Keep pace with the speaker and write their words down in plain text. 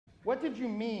What did you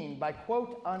mean by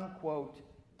quote unquote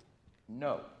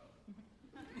no?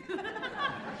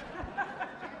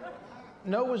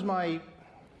 No was my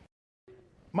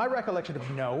recollection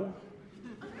of no.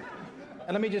 And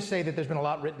let me just say that there's been a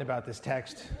lot written about this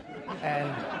text. And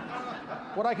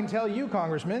what I can tell you,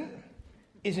 Congressman,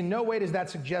 is in no way does that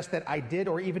suggest that I did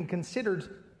or even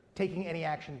considered taking any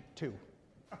action to.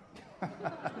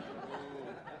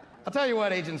 I'll tell you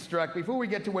what, Agent Strzok, before we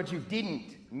get to what you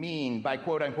didn't mean by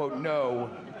quote-unquote no,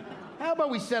 how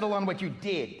about we settle on what you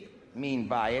did mean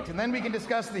by it, and then we can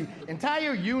discuss the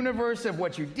entire universe of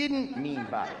what you didn't mean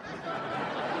by it.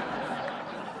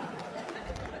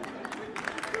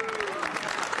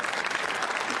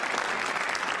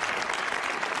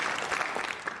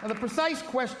 Now, the precise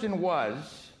question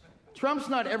was, Trump's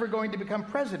not ever going to become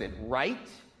president, right?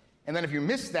 And then if you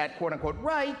missed that quote-unquote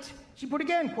right, she put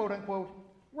again quote-unquote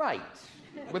right,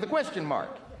 with a question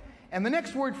mark. And the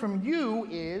next word from you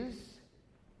is,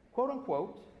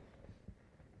 quote-unquote,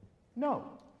 no.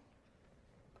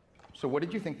 So what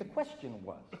did you think the question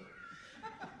was?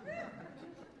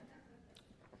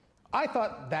 I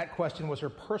thought that question was her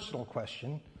personal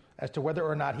question as to whether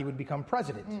or not he would become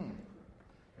president.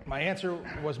 My answer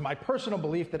was my personal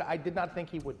belief that I did not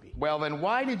think he would be. Well, then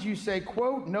why did you say,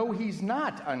 quote, no, he's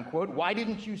not, unquote? Why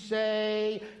didn't you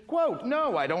say, quote,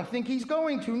 no, I don't think he's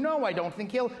going to. No, I don't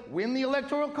think he'll win the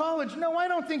Electoral College. No, I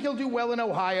don't think he'll do well in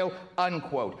Ohio,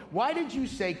 unquote. Why did you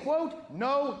say, quote,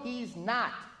 no, he's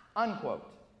not, unquote?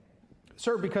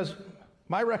 Sir, because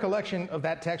my recollection of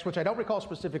that text, which I don't recall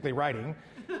specifically writing,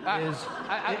 is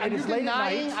it is late at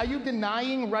night. Are you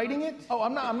denying writing it? Oh,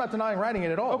 I'm not denying writing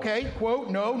it at all. Okay, quote,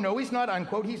 no, he's not,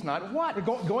 unquote, he's not what?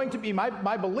 Going to be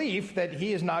my belief that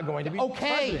he is not going to be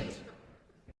president.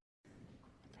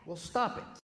 Well, stop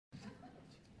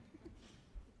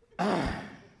it.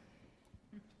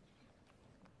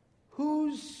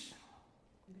 Who's,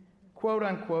 quote,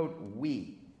 unquote,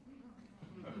 we?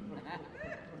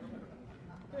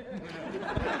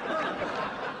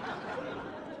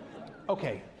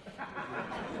 Okay.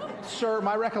 Sir,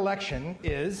 my recollection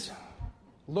is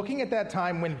looking at that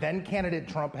time when then-candidate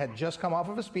Trump had just come off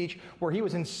of a speech where he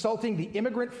was insulting the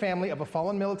immigrant family of a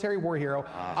fallen military war hero.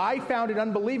 I found it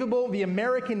unbelievable the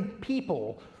American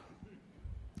people.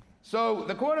 So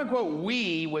the quote-unquote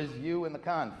we was you and the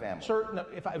Cain family. Sir, no,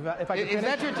 if I could is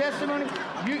that your testimony?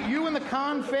 You and the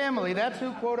Cain family, that's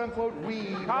who quote-unquote we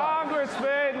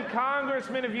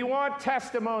Congressman, if you want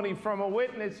testimony from a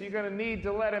witness, you're going to need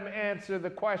to let him answer the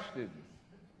question.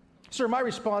 Sir, my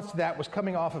response to that was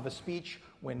coming off of a speech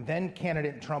when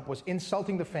then-candidate Trump was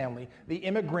insulting the family, the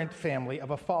immigrant family of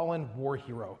a fallen war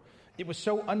hero. It was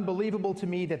so unbelievable to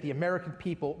me that the American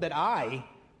people, that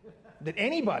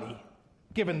anybody,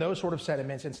 given those sort of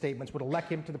sentiments and statements, would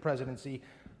elect him to the presidency.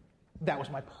 That was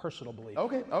my personal belief.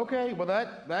 Okay. Well,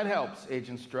 that helps,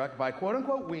 Agent Strzok. By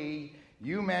quote-unquote we,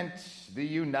 you meant the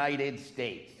United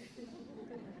States.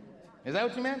 Is that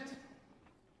what you meant?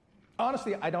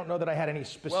 Honestly, I don't know that I had any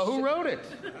specific... Well, who wrote it?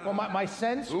 Well, my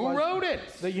sense was... Who wrote it?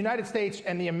 The United States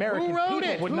and the American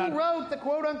people would not... Who wrote the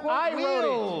quote-unquote I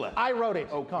will? wrote it,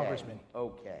 okay. Congressman.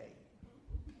 Okay.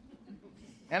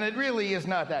 And it really is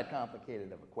not that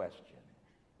complicated of a question.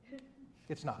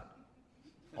 It's not.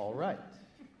 All right.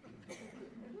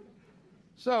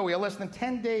 So we are less than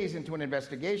 10 days into an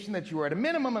investigation that you are at a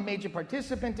minimum a major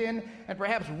participant in and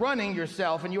perhaps running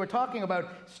yourself, and you are talking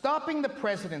about stopping the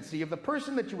presidency of the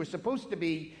person that you were supposed to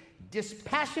be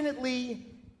dispassionately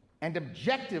and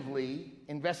objectively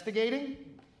investigating?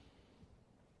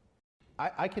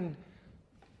 I can...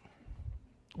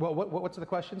 Well, what's the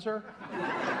question, sir?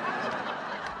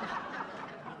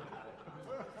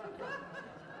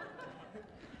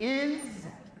 Is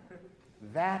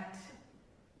that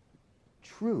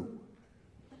true?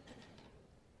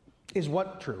 Is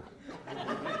what true?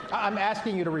 I'm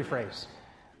asking you to rephrase.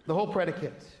 The whole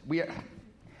predicate. We are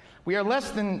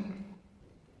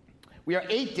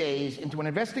 8 days into an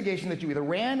investigation that you either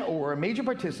ran or were a major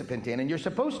participant in, and you're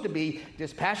supposed to be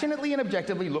dispassionately and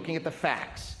objectively looking at the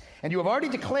facts. And you have already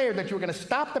declared that you were going to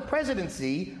stop the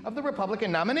presidency of the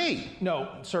Republican nominee.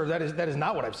 No, sir, that is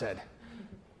not what I've said.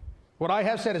 What I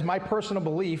have said is my personal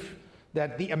belief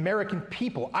that the American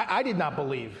people, I did not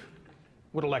believe,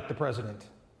 would elect the president.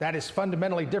 That is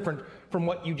fundamentally different from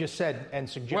what you just said and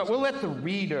suggested. Well, we'll let the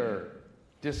reader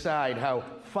decide how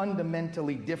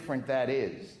fundamentally different that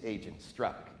is, Agent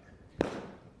Strzok.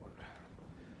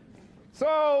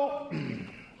 So,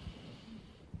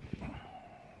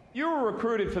 you were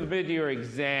recruited for the mid-year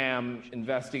exam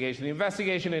investigation, the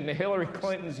investigation into Hillary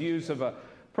Clinton's use of a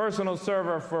personal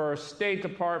server for State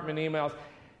Department emails.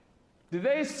 Did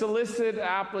they solicit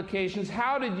applications?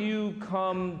 How did you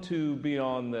come to be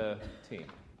on the team?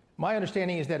 My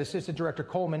understanding is that Assistant Director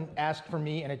Coleman asked for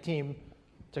me and a team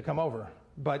to come over,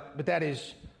 but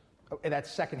that's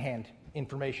secondhand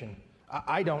information.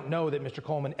 I don't know that Mr.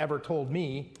 Coleman ever told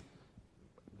me.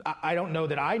 I don't know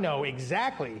that I know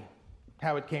exactly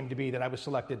how it came to be that I was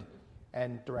selected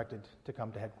and directed to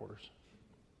come to headquarters.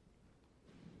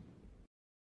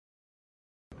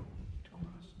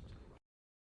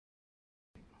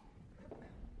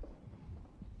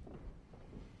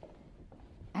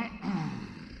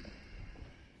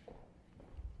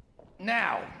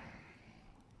 Now,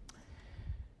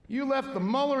 you left the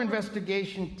Mueller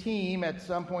investigation team at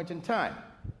some point in time.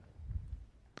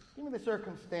 Give me the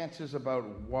circumstances about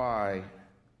why.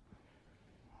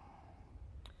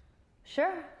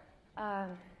 Sure. I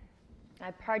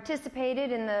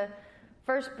participated in the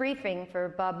first briefing for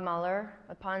Bob Mueller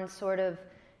upon sort of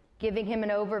giving him an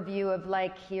overview of,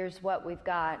 like, here's what we've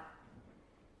got.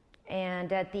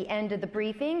 And at the end of the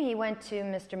briefing, he went to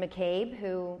Mr. McCabe,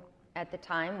 who at the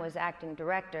time was acting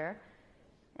director,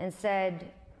 and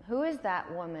said, "Who is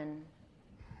that woman?"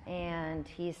 And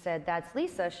he said, "That's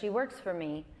Lisa, she works for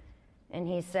me." And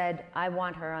he said, "I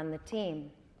want her on the team."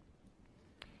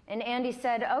 And Andy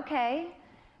said, "Okay."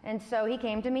 And so he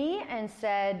came to me and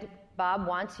said, "Bob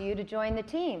wants you to join the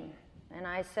team." And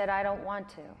I said, "I don't want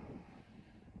to."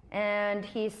 And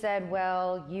he said,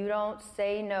 "Well, you don't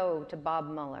say no to Bob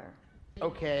Mueller."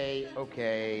 Okay.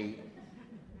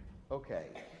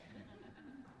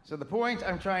 So the point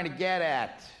I'm trying to get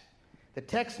at, the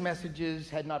text messages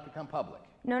had not become public.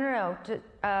 No.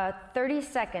 30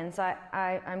 seconds.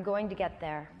 I'm going to get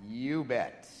there. You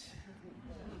bet.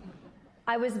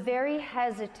 I was very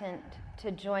hesitant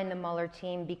to join the Mueller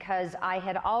team because I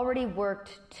had already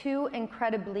worked 2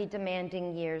 incredibly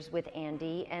demanding years with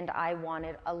Andy, and I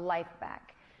wanted a life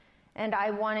back. And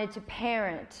I wanted to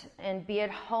parent and be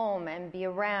at home and be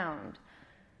around.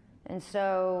 And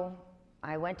so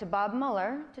I went to Bob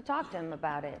Mueller to talk to him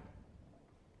about it.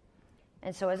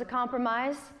 And so as a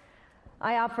compromise,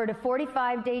 I offered a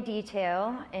 45-day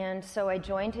detail, and so I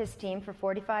joined his team for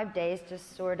 45 days to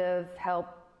sort of help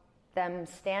them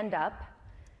stand up,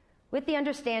 with the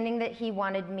understanding that he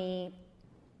wanted me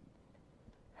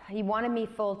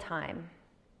full-time.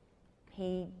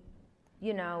 He,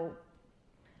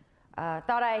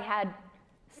 thought I had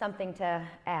something to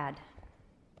add.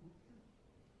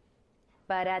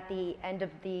 But at the end of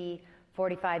the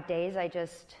 45 days, I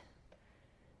just,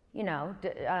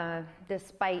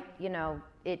 despite,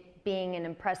 it being an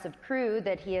impressive crew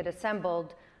that he had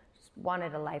assembled, just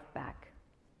wanted a life back.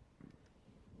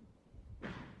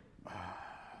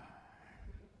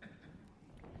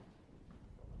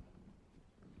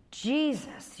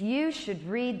 Jesus, you should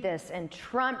read this, and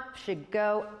Trump should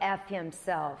go F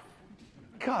himself.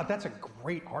 God, that's a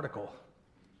great article.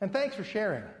 And thanks for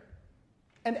sharing.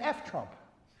 And F Trump.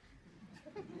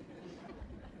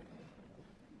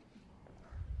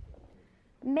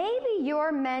 Maybe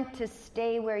you're meant to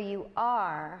stay where you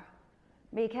are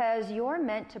because you're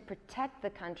meant to protect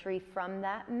the country from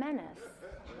that menace.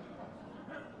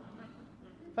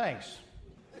 Thanks.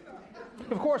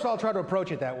 Of course, I'll try to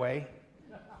approach it that way.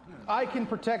 I can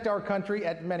protect our country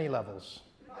at many levels.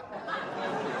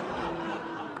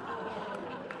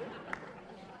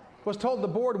 Was told the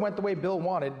board went the way Bill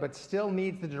wanted, but still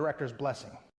needs the director's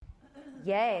blessing.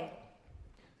 Yay.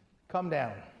 Come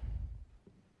down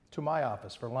to my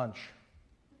office for lunch.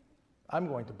 I'm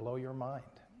going to blow your mind.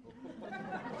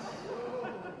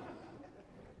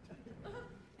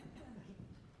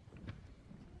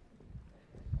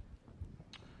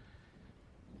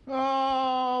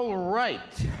 All right.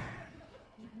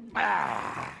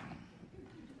 I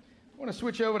want to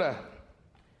switch over to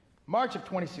March of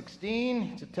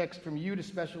 2016. It's a text from you to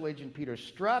Special Agent Peter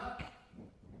Strzok.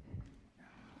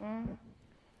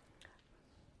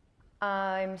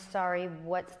 I'm sorry,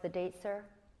 what's the date, sir?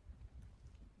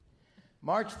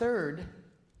 March 3rd,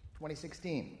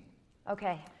 2016.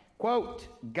 Okay. Quote,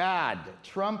 God,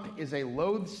 Trump is a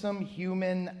loathsome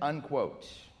human, unquote.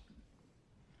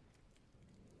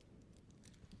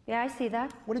 Yeah, I see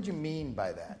that. What did you mean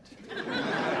by that?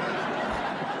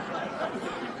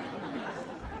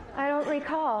 I don't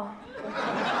recall.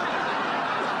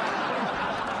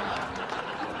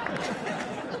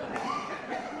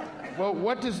 Well,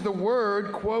 what does the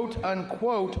word, quote,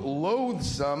 unquote,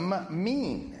 loathsome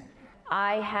mean?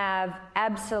 I have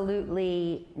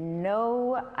absolutely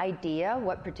no idea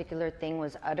what particular thing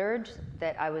was uttered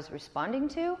that I was responding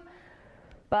to,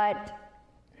 but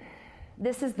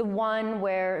this is the one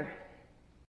where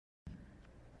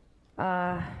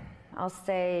I'll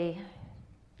say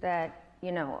that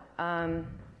in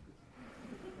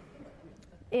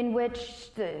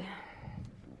which the,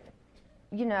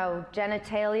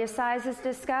 genitalia size is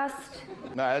discussed.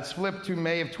 Now, let's flip to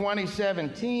May of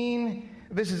 2017.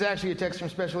 This is actually a text from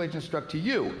Special Agent Struck to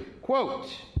you. Quote,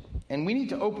 "And we need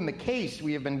to open the case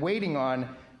we have been waiting on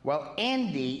while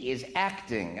Andy is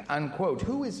acting," unquote.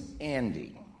 Who is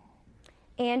Andy?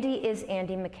 Andy is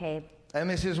Andy McCabe. And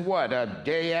this is what, a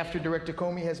day after Director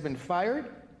Comey has been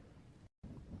fired?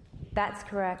 That's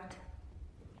correct.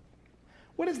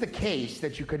 What is the case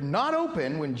that you could not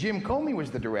open when Jim Comey was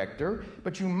the director,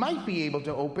 but you might be able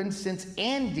to open since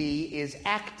Andy is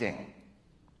acting?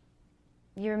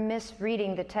 You're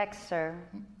misreading the text, sir.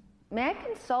 May I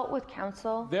consult with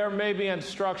counsel? There may be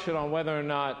instruction on whether or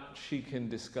not she can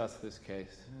discuss this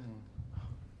case.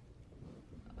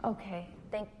 Okay,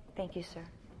 thank you, sir.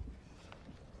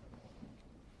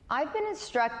 I've been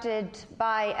instructed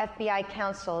by FBI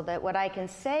counsel that what I can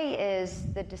say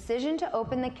is the decision to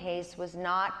open the case was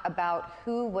not about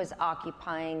who was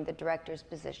occupying the director's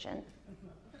position.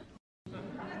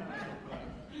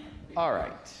 All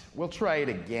right, we'll try it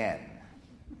again.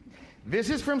 This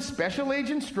is from Special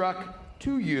Agent Struck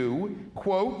to you,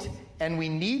 quote, "And we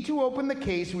need to open the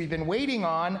case we've been waiting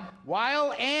on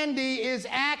while Andy is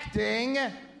acting,"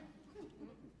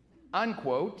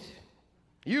 unquote.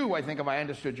 You, I think, if I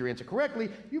understood your answer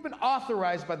correctly, you've been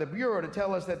authorized by the Bureau to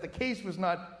tell us that the case was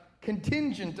not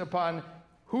contingent upon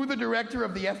who the director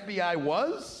of the FBI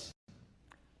was?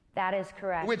 That is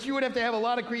correct. Which you would have to have a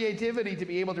lot of creativity to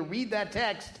be able to read that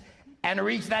text and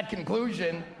reach that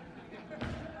conclusion.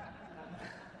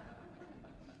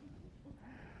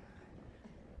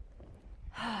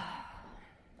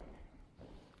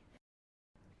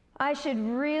 I should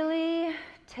really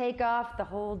take off the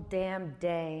whole damn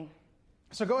day.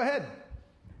 So go ahead.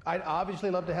 I'd obviously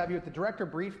love to have you at the director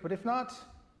brief, but if not,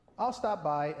 I'll stop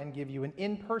by and give you an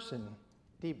in-person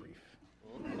debrief.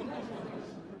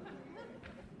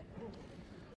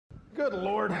 Good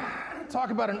Lord.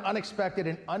 Talk about an unexpected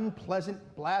and unpleasant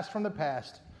blast from the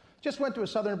past. Just went to a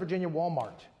Southern Virginia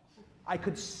Walmart. I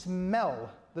could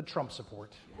smell the Trump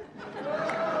support.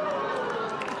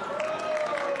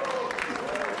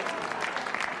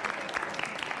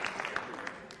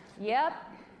 Yep.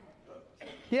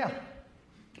 Yeah,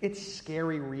 it's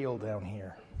scary real down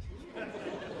here.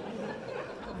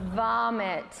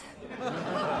 Vomit.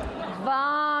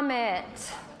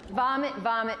 Vomit. Vomit,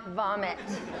 vomit, vomit.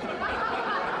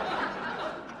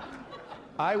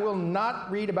 I will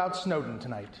not read about Snowden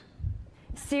tonight.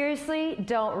 Seriously,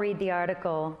 don't read the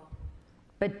article.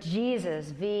 But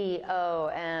Jesus, VOMIT.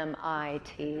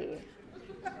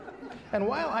 And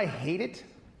while I hate it,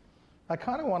 I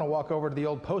kind of want to walk over to the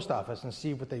old post office and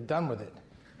see what they've done with it.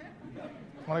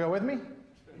 Want to go with me?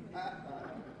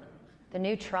 The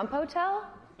new Trump hotel?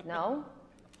 No.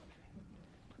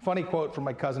 Funny quote from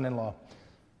my cousin-in-law.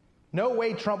 "No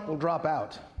way Trump will drop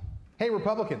out. Hey,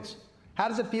 Republicans, how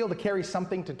does it feel to carry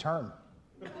something to term?"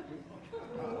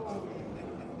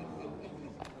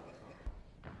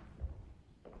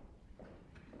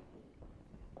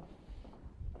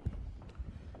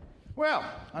 Well,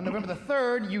 on November the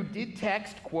 3rd, you did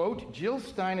text, quote, "Jill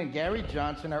Stein and Gary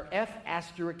Johnson are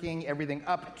F***ing everything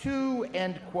up to,"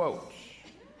 end quote.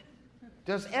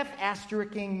 Does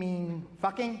F***ing mean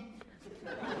fucking?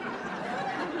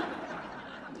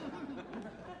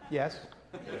 Yes.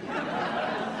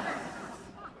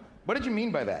 What did you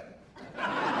mean by that?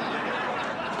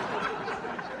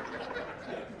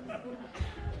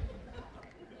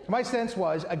 My sense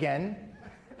was, again,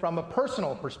 from a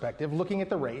personal perspective, looking at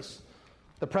the race,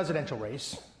 the presidential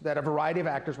race, that a variety of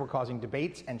actors were causing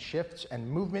debates and shifts and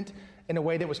movement in a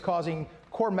way that was causing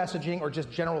core messaging or just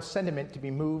general sentiment to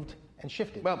be moved and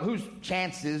shifted. Well, whose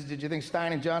chances did you think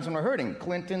Stein and Johnson were hurting,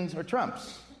 Clinton's or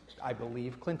Trump's? I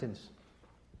believe Clinton's.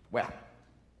 Well,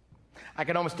 I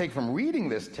can almost take from reading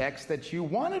this text that you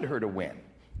wanted her to win.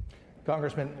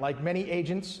 Congressman, like many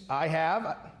agents, I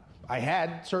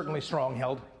had certainly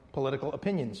strong-held political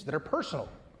opinions that are personal.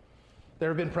 There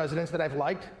have been presidents that I've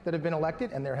liked that have been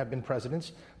elected, and there have been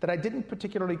presidents that I didn't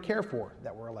particularly care for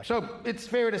that were elected. So it's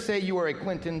fair to say you are a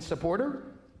Clinton supporter?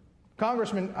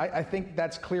 Congressman, I think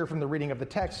that's clear from the reading of the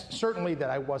text, certainly that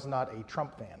I was not a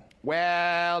Trump fan.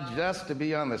 Well, just to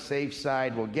be on the safe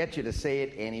side, we'll get you to say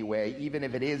it anyway, even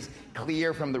if it is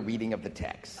clear from the reading of the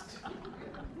text.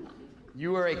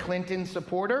 You are a Clinton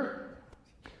supporter?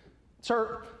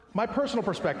 Sir, my personal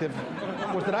perspective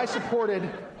was that I supported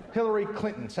Hillary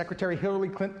Clinton, Secretary Hillary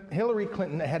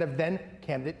Clinton, ahead of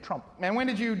then-candidate Trump. And when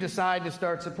did you decide to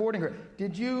start supporting her?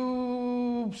 Did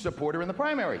you support her in the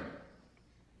primary?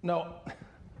 No,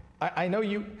 I know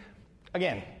you,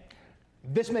 again,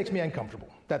 This makes me uncomfortable,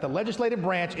 that the legislative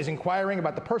branch is inquiring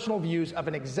about the personal views of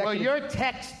an Well, executive. your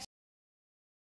text